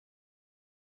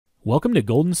Welcome to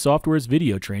Golden Software's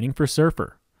video training for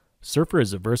Surfer. Surfer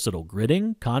is a versatile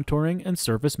gridding, contouring, and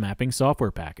surface mapping software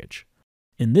package.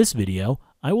 In this video,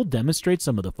 I will demonstrate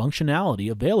some of the functionality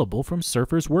available from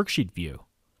Surfer's Worksheet view.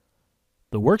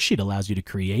 The worksheet allows you to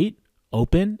create,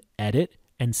 open, edit,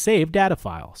 and save data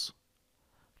files.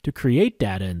 To create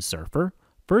data in Surfer,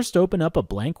 first open up a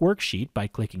blank worksheet by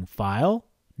clicking File,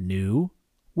 New,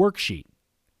 Worksheet.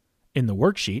 In the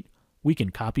worksheet, we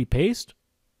can copy-paste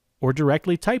or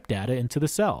directly type data into the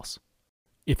cells.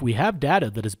 If we have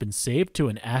data that has been saved to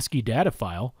an ASCII data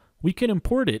file, we can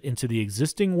import it into the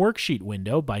existing worksheet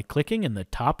window by clicking in the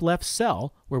top left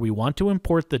cell where we want to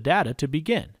import the data to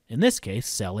begin, in this case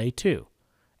cell A2,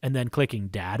 and then clicking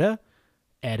Data,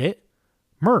 Edit,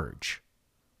 Merge,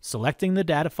 selecting the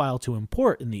data file to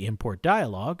import in the Import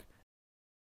dialog,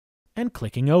 and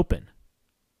clicking Open.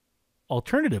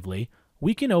 Alternatively,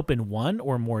 we can open one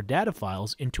or more data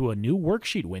files into a new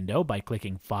worksheet window by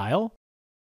clicking File,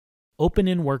 Open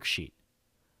in Worksheet.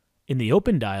 In the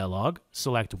Open dialog,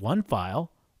 select one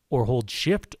file, or hold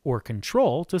Shift or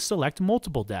Control to select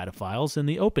multiple data files in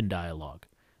the Open dialog,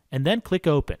 and then click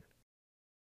Open.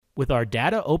 With our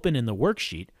data open in the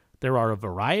worksheet, there are a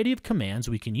variety of commands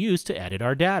we can use to edit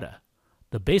our data.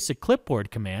 The basic clipboard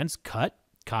commands Cut,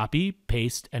 Copy,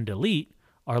 Paste, and Delete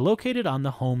are located on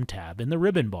the Home tab in the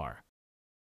ribbon bar.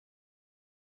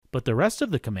 But the rest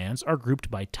of the commands are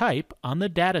grouped by type on the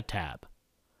Data tab.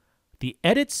 The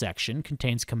Edit section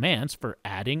contains commands for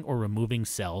adding or removing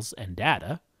cells and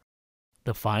data.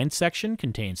 The Find section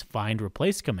contains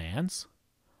find-replace commands.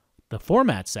 The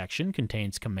Format section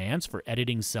contains commands for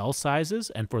editing cell sizes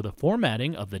and for the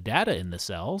formatting of the data in the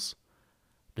cells.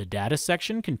 The Data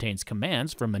section contains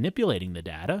commands for manipulating the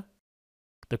data.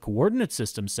 The Coordinate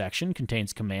System section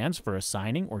contains commands for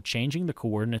assigning or changing the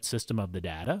coordinate system of the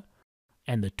data.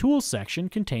 And the Tools section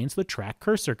contains the Track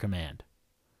Cursor command.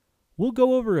 We'll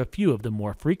go over a few of the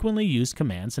more frequently used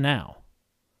commands now.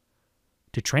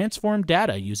 To transform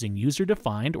data using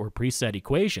user-defined or preset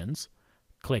equations,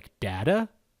 click Data,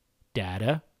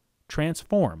 Data,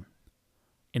 Transform.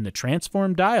 In the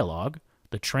Transform dialog,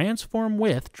 the Transform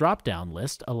With drop-down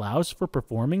list allows for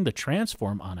performing the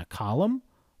transform on a column,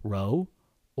 row,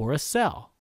 or a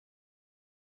cell.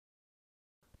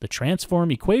 The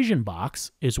Transform Equation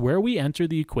box is where we enter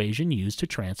the equation used to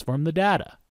transform the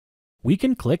data. We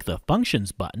can click the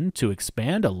Functions button to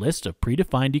expand a list of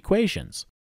predefined equations,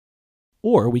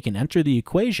 or we can enter the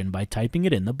equation by typing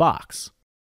it in the box.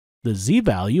 The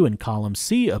z-value in column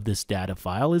C of this data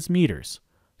file is meters,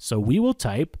 so we will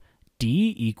type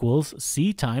D equals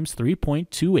C times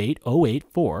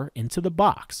 3.28084 into the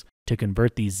box to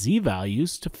convert these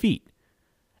z-values to feet,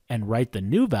 and write the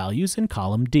new values in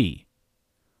column D.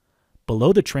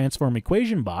 Below the Transform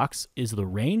Equation box is the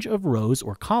range of rows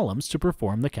or columns to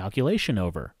perform the calculation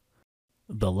over.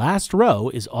 The last row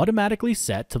is automatically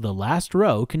set to the last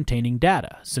row containing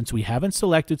data since we haven't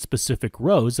selected specific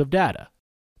rows of data.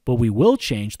 But we will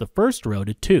change the first row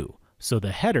to 2, so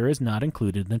the header is not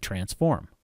included in the transform.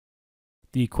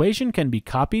 The equation can be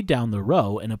copied down the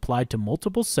row and applied to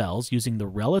multiple cells using the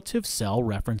Relative Cell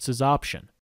References option.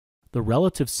 The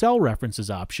Relative Cell References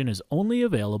option is only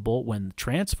available when the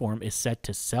transform is set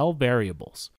to cell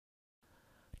variables.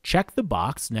 Check the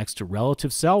box next to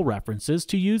Relative Cell References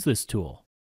to use this tool.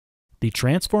 The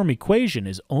transform equation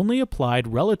is only applied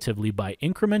relatively by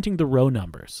incrementing the row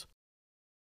numbers.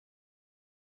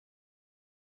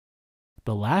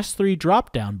 The last three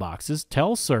drop-down boxes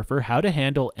tell Surfer how to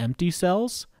handle empty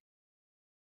cells,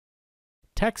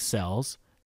 text cells,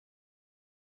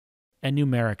 and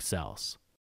numeric cells.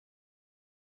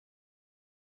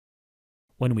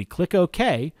 When we click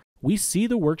OK, we see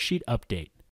the worksheet update.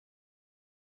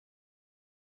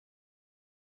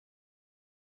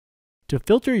 To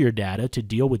filter your data to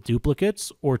deal with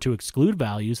duplicates or to exclude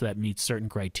values that meet certain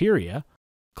criteria,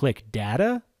 click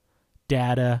Data,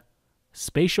 Data,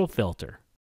 Spatial Filter.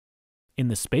 In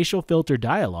the Spatial Filter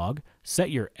dialog,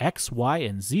 set your X, Y,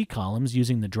 and Z columns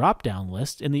using the drop-down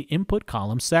list in the Input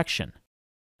column section.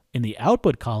 In the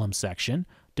Output column section,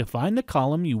 define the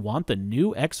column you want the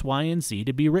new X, Y, and Z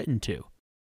to be written to.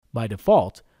 By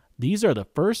default, these are the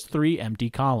first three empty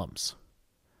columns.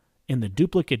 In the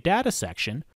Duplicate Data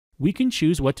section, we can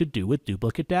choose what to do with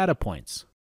duplicate data points.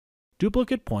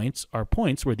 Duplicate points are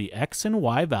points where the X and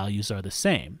Y values are the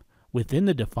same, within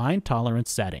the defined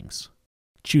tolerance settings.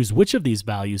 Choose which of these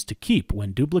values to keep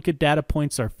when duplicate data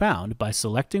points are found by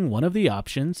selecting one of the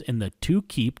options in the To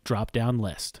Keep drop-down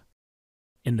list.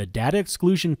 In the Data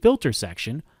Exclusion Filter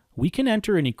section, we can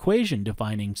enter an equation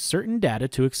defining certain data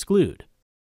to exclude.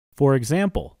 For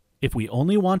example, If we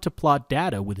only want to plot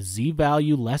data with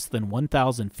z-value less than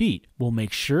 1,000 feet, we'll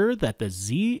make sure that the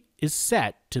z is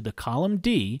set to the column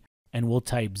D, and we'll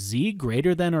type z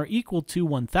greater than or equal to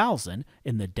 1,000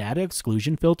 in the data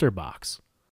exclusion filter box.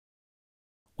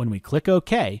 When we click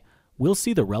OK, we'll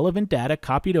see the relevant data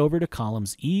copied over to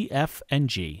columns E, F, and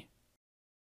G.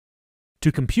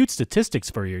 To compute statistics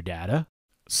for your data,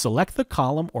 select the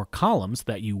column or columns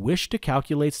that you wish to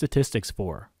calculate statistics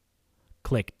for.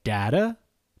 Click Data,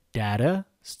 Data,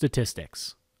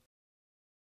 Statistics.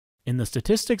 In the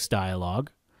Statistics dialog,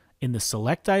 in the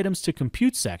Select Items to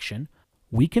Compute section,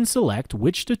 we can select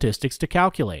which statistics to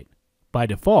calculate. By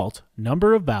default,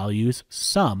 number of values,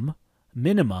 sum,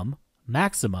 minimum,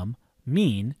 maximum,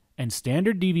 mean, and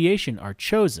standard deviation are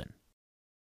chosen.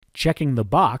 Checking the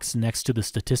box next to the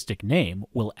statistic name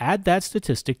will add that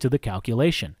statistic to the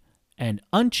calculation, and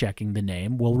unchecking the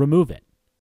name will remove it.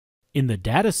 In the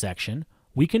Data section,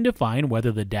 we can define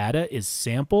whether the data is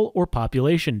sample or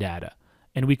population data,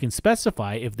 and we can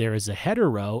specify if there is a header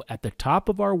row at the top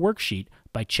of our worksheet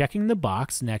by checking the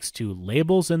box next to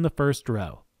Labels in the first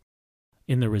row.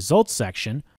 In the Results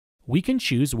section, we can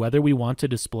choose whether we want to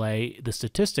display the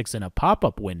statistics in a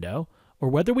pop-up window or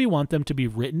whether we want them to be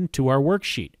written to our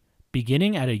worksheet,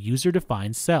 beginning at a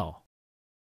user-defined cell.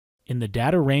 In the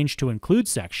Data Range to Include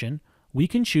section, we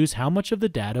can choose how much of the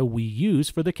data we use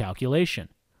for the calculation.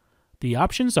 The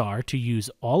options are to use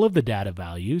all of the data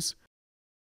values,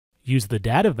 use the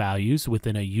data values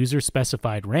within a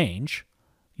user-specified range,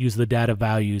 use the data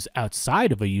values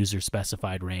outside of a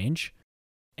user-specified range,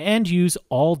 and use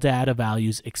all data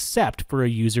values except for a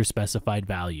user-specified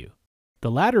value.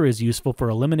 The latter is useful for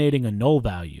eliminating a null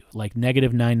value, like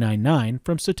 -999,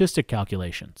 from statistic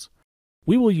calculations.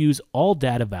 We will use all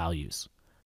data values.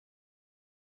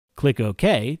 Click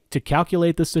OK to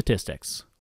calculate the statistics.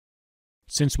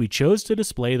 Since we chose to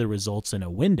display the results in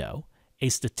a window, a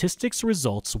Statistics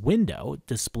Results window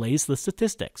displays the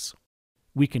statistics.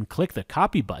 We can click the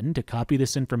Copy button to copy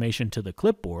this information to the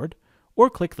clipboard, or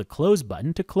click the Close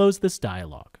button to close this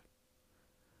dialog.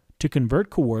 To convert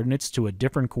coordinates to a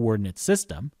different coordinate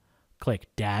system,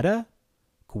 click Data,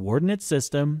 Coordinate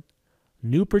System,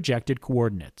 New Projected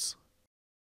Coordinates.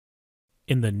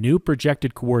 In the New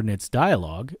Projected Coordinates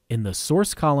dialog, in the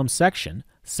Source Column section,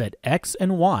 set X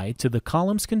and Y to the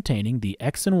columns containing the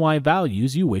X and Y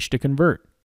values you wish to convert.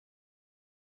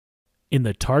 In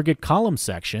the Target Column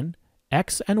section,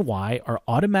 X and Y are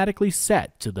automatically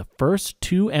set to the first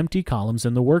two empty columns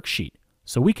in the worksheet,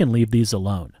 so we can leave these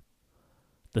alone.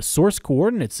 The Source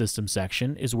Coordinate System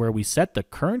section is where we set the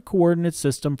current coordinate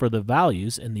system for the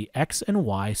values in the X and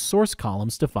Y source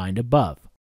columns defined above.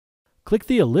 Click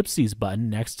the ellipses button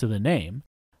next to the name,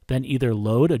 then either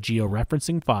load a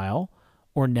georeferencing file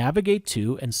or navigate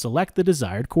to and select the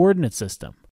desired coordinate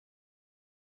system.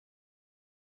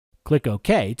 Click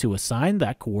OK to assign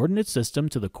that coordinate system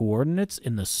to the coordinates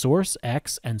in the Source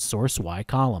X and Source Y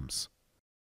columns.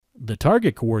 The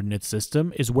Target Coordinate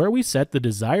System is where we set the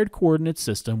desired coordinate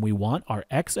system we want our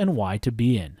X and Y to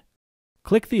be in.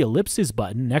 Click the ellipses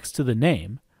button next to the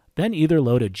name, then either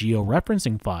load a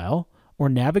georeferencing file or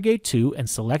navigate to and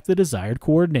select the desired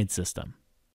coordinate system.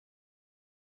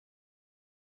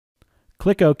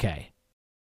 Click OK.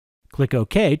 Click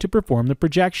OK to perform the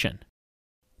projection.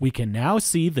 We can now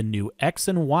see the new X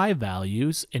and Y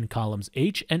values in columns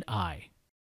H and I.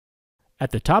 At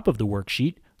the top of the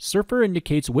worksheet, Surfer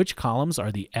indicates which columns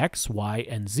are the X, Y,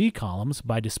 and Z columns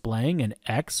by displaying an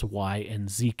X, Y, and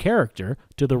Z character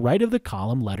to the right of the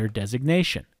column letter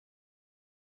designation.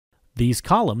 These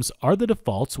columns are the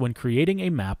defaults when creating a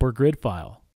map or grid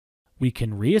file. We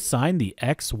can reassign the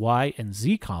X, Y, and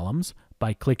Z columns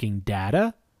by clicking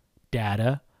Data,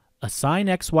 Data, Assign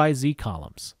XYZ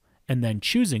columns, and then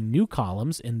choosing New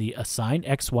Columns in the Assign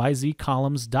XYZ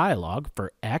Columns dialog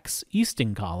for X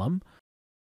Easting column,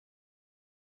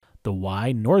 the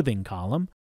Y Northing column,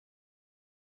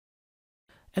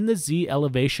 and the Z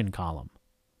Elevation column.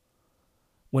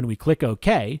 When we click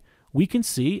OK, we can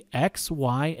see X,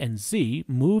 Y, and Z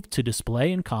move to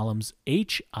display in columns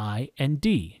H, I, and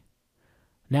D.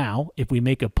 Now, if we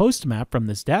make a post map from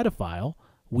this data file,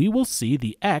 we will see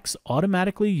the X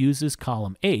automatically uses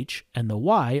column H and the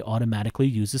Y automatically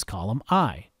uses column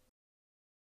I.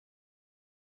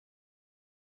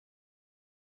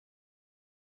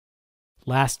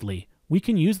 Lastly, we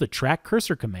can use the Track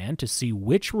Cursor command to see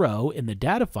which row in the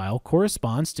data file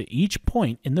corresponds to each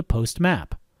point in the post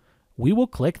map. We will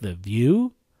click the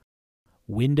View,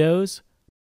 Windows,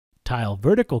 Tile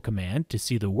Vertical command to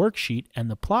see the worksheet and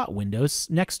the plot windows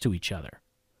next to each other.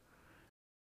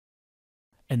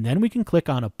 And then we can click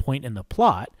on a point in the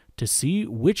plot to see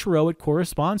which row it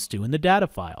corresponds to in the data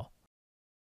file.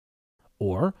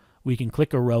 Or we can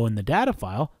click a row in the data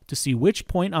file to see which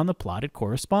point on the plot it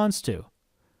corresponds to.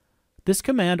 This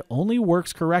command only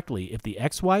works correctly if the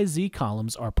XYZ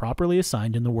columns are properly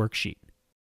assigned in the worksheet.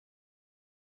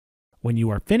 When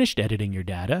you are finished editing your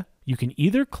data, you can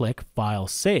either click File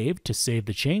Save to save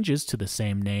the changes to the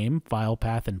same name, file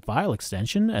path, and file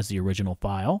extension as the original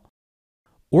file,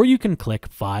 or you can click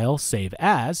File Save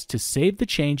As to save the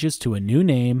changes to a new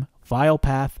name, file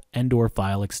path, and/or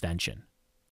file extension.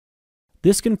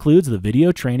 This concludes the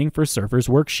video training for Surfer's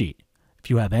worksheet. If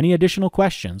you have any additional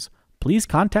questions, please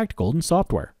contact Golden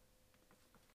Software.